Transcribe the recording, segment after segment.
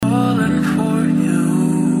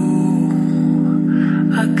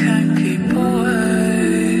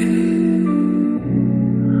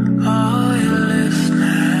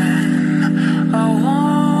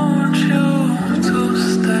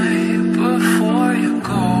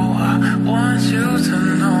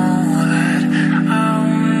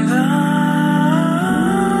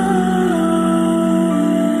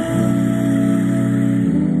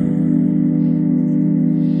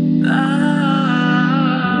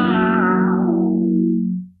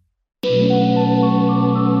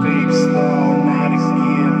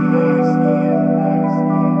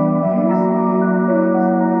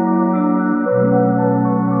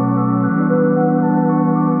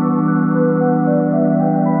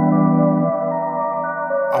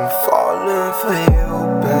falling for you,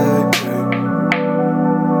 baby.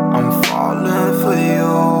 I'm falling for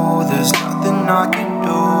you. There's nothing I can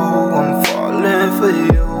do. I'm falling for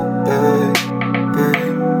you, baby.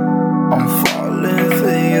 I'm falling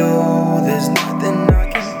for you. There's nothing I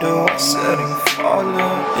can do. I said I'm falling.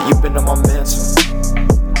 And you've been on my mental.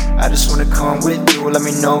 I just wanna come with you. Let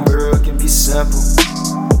me know, girl, it can be simple.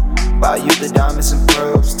 Buy you the diamonds and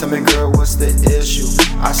pearls. Tell me, girl, what's the issue?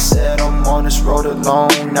 I said I'm on this road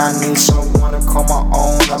alone. I need someone to call my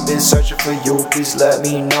own. I've been searching for you. Please let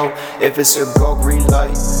me know if it's a go, green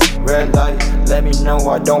light, red light. Let me know,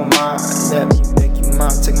 I don't mind. Let me make you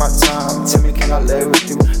mine. Take my time. Tell me, can I lay with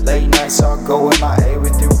you? Late nights, I'll go in my A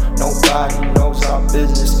with you. Nobody knows our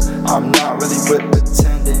business. I'm not really with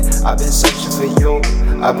pretending. I've been searching for you.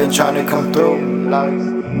 I've been trying to come through.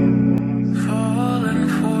 Falling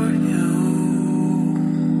for you,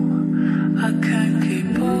 I can't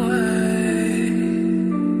keep away.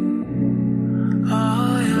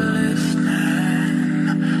 Are you listening?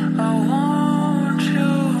 I want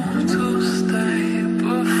you to stay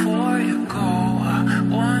before you go. I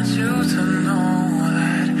want you to know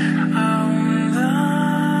that I'm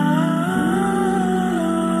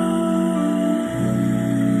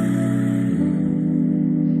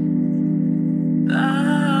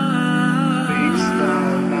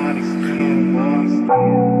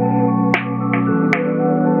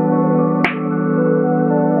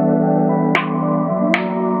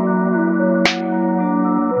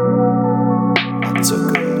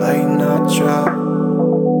Took a late night drop.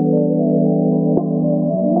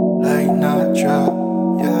 Late night drop.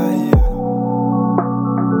 Yeah, yeah.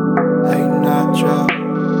 Late night drop.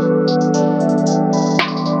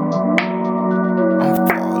 I'm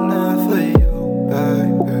falling for you,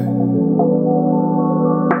 baby.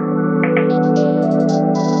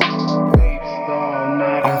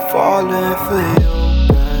 I'm falling for you.